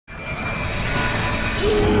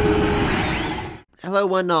Hello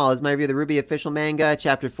one and all, this is my review of the Rwby official manga,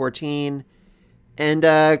 chapter 14.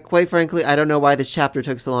 And quite frankly, I don't know why this chapter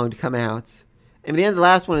took so long to come out. And at the end of the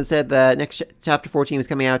last one, it said the next chapter 14 was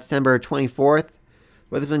coming out December 24th.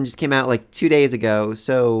 But this one just came out like 2 days ago,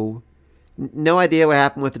 so no idea what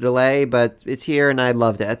happened with the delay, but it's here and I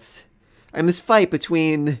loved it. And this fight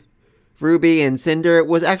between Rwby and Cinder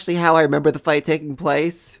was actually how I remember the fight taking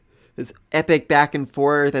place. This epic back and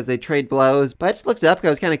forth as they trade blows. But I just looked it up because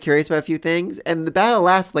I was kind of curious about a few things, and the battle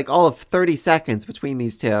lasts like all of 30 seconds between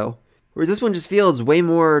these two. Whereas this one just feels way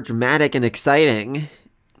more dramatic and exciting.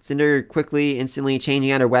 Cinder quickly, instantly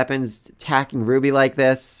changing out her weapons, attacking Rwby like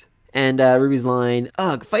this. And Ruby's line,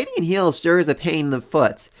 "Ugh, fighting in heels sure is a pain in the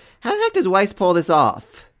foot. How the heck does Weiss pull this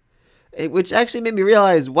off?" Which actually made me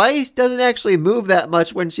realize Weiss doesn't actually move that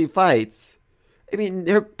much when she fights. I mean,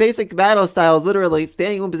 her basic battle style is literally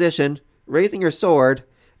standing in one position, raising her sword,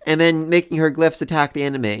 and then making her glyphs attack the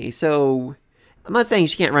enemy. So, I'm not saying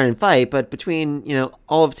she can't run and fight, but between,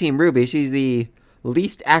 all of Team Rwby, she's the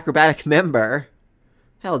least acrobatic member.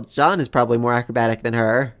 Hell, John is probably more acrobatic than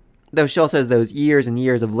her. Though she also has those years and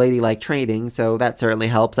years of ladylike training, so that certainly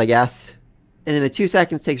helps, I guess. And in the 2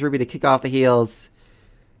 seconds it takes Rwby to kick off the heels,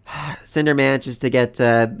 Cinder manages to get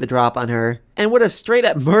the drop on her, and would have straight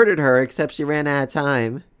up murdered her, except she ran out of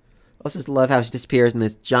time. I also just love how she disappears in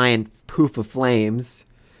this giant poof of flames.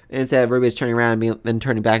 And instead of Rwby just turning around and then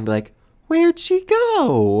turning back and be like, "Where'd she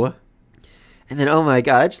go?" And then, oh my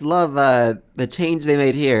god, I just love the change they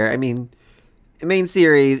made here. I mean, in main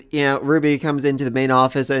series, Rwby comes into the main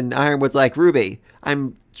office and Ironwood's like, "Rwby,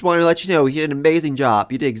 I'm just wanting to let you know you did an amazing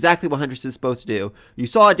job. You did exactly what Huntress is supposed to do. You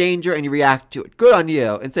saw a danger and you reacted to it. Good on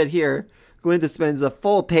you." Instead here, Glinda spends a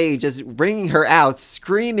full page just wringing her out,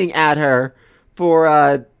 screaming at her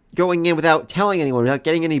for going in without telling anyone, without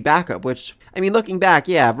getting any backup, which, I mean, looking back,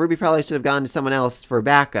 yeah, Rwby probably should have gone to someone else for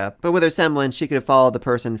backup, but with her semblance, she could have followed the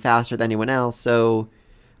person faster than anyone else, so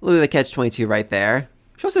literally the catch-22 right there.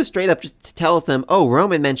 She also straight up just tells them, "Oh,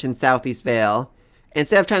 Roman mentioned Southeast Vale."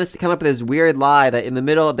 Instead of trying to come up with this weird lie that in the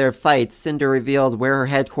middle of their fight, Cinder revealed where her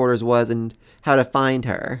headquarters was and how to find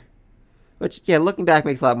her. Which, yeah, looking back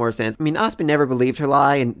makes a lot more sense. I mean, Osmond never believed her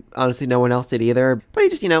lie, and honestly no one else did either, but he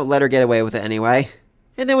just, let her get away with it anyway.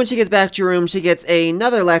 And then when she gets back to her room, she gets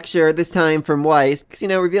another lecture, this time from Weiss, because,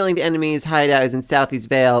 revealing the enemy's hideout is in Southeast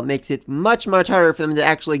Vale makes it much, much harder for them to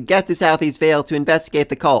actually get to Southeast Vale to investigate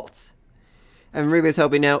the cults. And Rwby's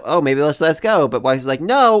hoping now, oh, maybe they'll let us go, but Weiss is like,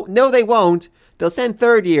 no, they won't. They'll send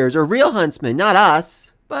third years, or real huntsmen, not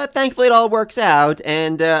us. But thankfully it all works out,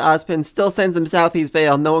 and Osmond still sends them Southeast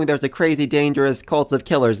Vale, knowing there's a crazy, dangerous cult of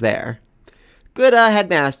killers there. Good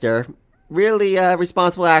headmaster. Really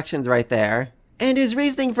responsible actions right there. And his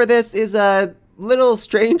reasoning for this is a little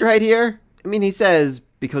strange right here. I mean, he says,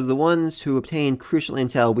 because the ones who obtained crucial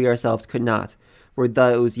intel we ourselves could not were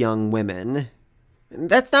those young women.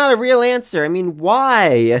 That's not a real answer. I mean,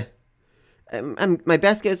 why? My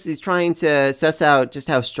best guess is he's trying to suss out just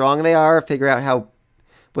how strong they are, figure out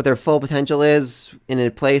what their full potential is in a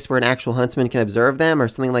place where an actual huntsman can observe them, or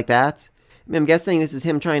something like that. I mean, I'm guessing this is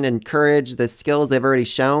him trying to encourage the skills they've already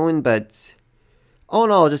shown, but all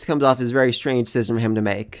in all, it just comes off as a very strange decision for him to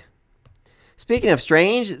make. Speaking of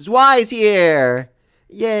strange, Zwei's here!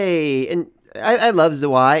 Yay! And I love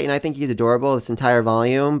Zwei, and I think he's adorable this entire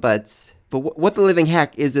volume, but what the living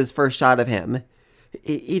heck is this first shot of him?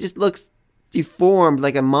 He just looks deformed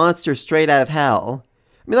like a monster straight out of hell.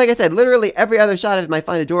 I mean, like I said, literally every other shot of him I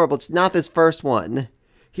find adorable, just not this first one.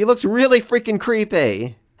 He looks really freaking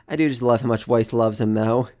creepy. I do just love how much Weiss loves him,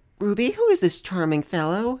 though. "Rwby, who is this charming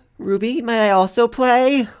fellow? Rwby, might I also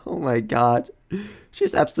play?" Oh my god. She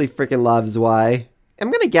just absolutely freaking loves Zwei.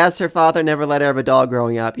 I'm gonna guess her father never let her have a dog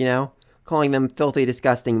growing up, calling them filthy,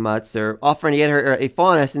 disgusting mutts, or offering to get her a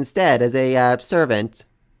faunus instead as a servant.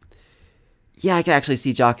 Yeah, I can actually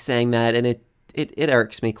see Jock saying that, and it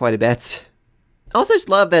irks me quite a bit. I also just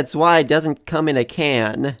love that Zwei doesn't come in a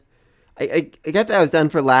can. I get that was done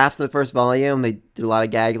for laughs in the first volume. They did a lot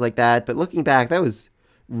of gags like that, but looking back, that was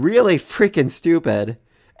really freaking stupid.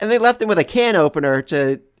 And they left him with a can opener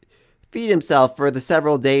to feed himself for the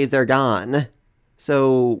several days they're gone.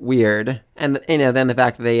 So weird. And, then the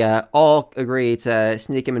fact that they all agree to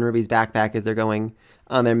sneak him in Ruby's backpack as they're going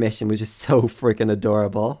on their mission was just so freaking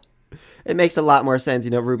adorable. It makes a lot more sense,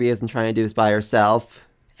 Rwby isn't trying to do this by herself.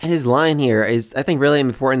 And his line here is, I think, really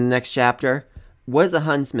important in the next chapter. "What is a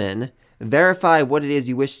huntsman? Verify what it is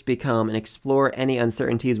you wish to become and explore any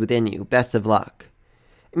uncertainties within you. Best of luck."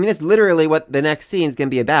 I mean, that's literally what the next scene is going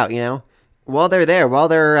to be about, While they're there, while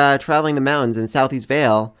they're traveling the mountains in Southeast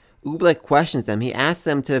Vale, Oobleck questions them. He asks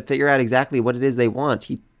them to figure out exactly what it is they want.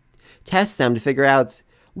 He tests them to figure out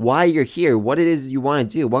why you're here, what it is you want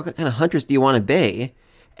to do, what kind of huntress do you want to be.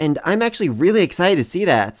 And I'm actually really excited to see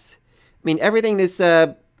that. I mean, everything this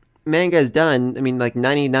manga has done, I mean, like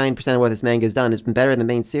 99% of what this manga has done has been better than the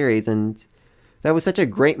main series, and that was such a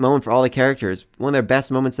great moment for all the characters. One of their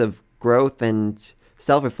best moments of growth and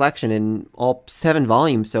self-reflection in all 7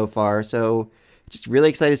 volumes so far, so just really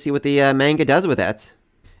excited to see what the manga does with it.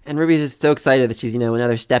 And Ruby's just so excited that she's,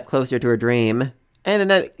 another step closer to her dream. And then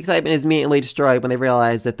that excitement is immediately destroyed when they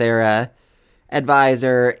realize that their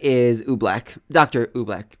advisor is Oobleck. Dr.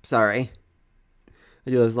 Oobleck, sorry. I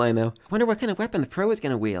do love this line, though. I wonder what kind of weapon the pro is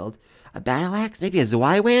going to wield. A battle axe? Maybe a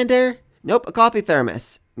Zweiwander? Nope, a coffee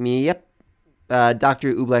thermos. Yep.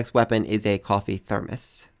 Dr. Oobleck's weapon is a coffee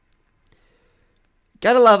thermos.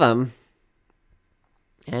 Gotta love him.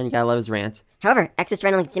 And you gotta love his rant. However, excess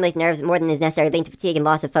adrenaline can stimulate the nerves more than is necessary, leading to fatigue and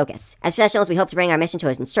loss of focus. As professionals, we hope to bring our mission to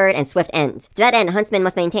an assured and swift end. To that end, huntsmen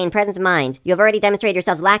must maintain presence of mind. You have already demonstrated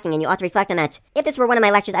yourselves lacking, and you ought to reflect on that. If this were one of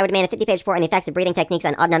my lectures, I would demand a 50-page report on the effects of breathing techniques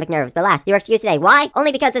on autonomic nerves. But alas, you are excused today. Why?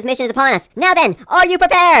 Only because this mission is upon us. Now then, are you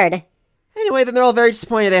prepared? Anyway, then they're all very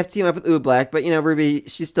disappointed they have to team up with Oobleck, but Ruby,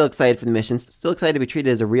 she's still excited for the mission, still excited to be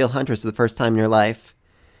treated as a real huntress for the first time in her life.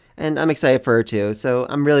 And I'm excited for her too, so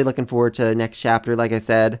I'm really looking forward to the next chapter, like I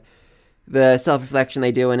said. The self-reflection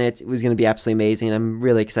they do in it was going to be absolutely amazing, and I'm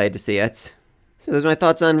really excited to see it. So those are my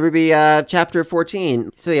thoughts on Rwby chapter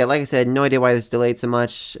 14. So yeah, like I said, no idea why this delayed so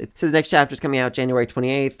much. It says the next chapter is coming out January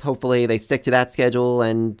 28th. Hopefully they stick to that schedule,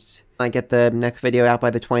 and I get the next video out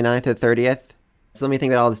by the 29th or 30th. So let me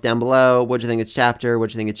think about all this down below. What do you think of this chapter? What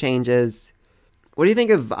do you think it changes? What do you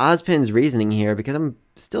think of Ozpin's reasoning here? Because I'm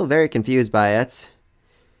still very confused by it.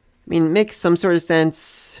 I mean, it makes some sort of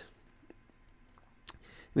sense.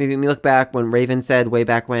 Maybe we look back when Raven said way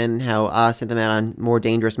back when how Oz sent them out on more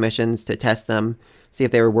dangerous missions to test them, see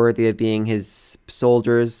if they were worthy of being his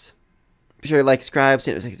soldiers. Be sure to like, subscribe,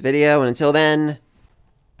 see you in the next video, and until then,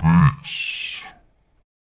 peace.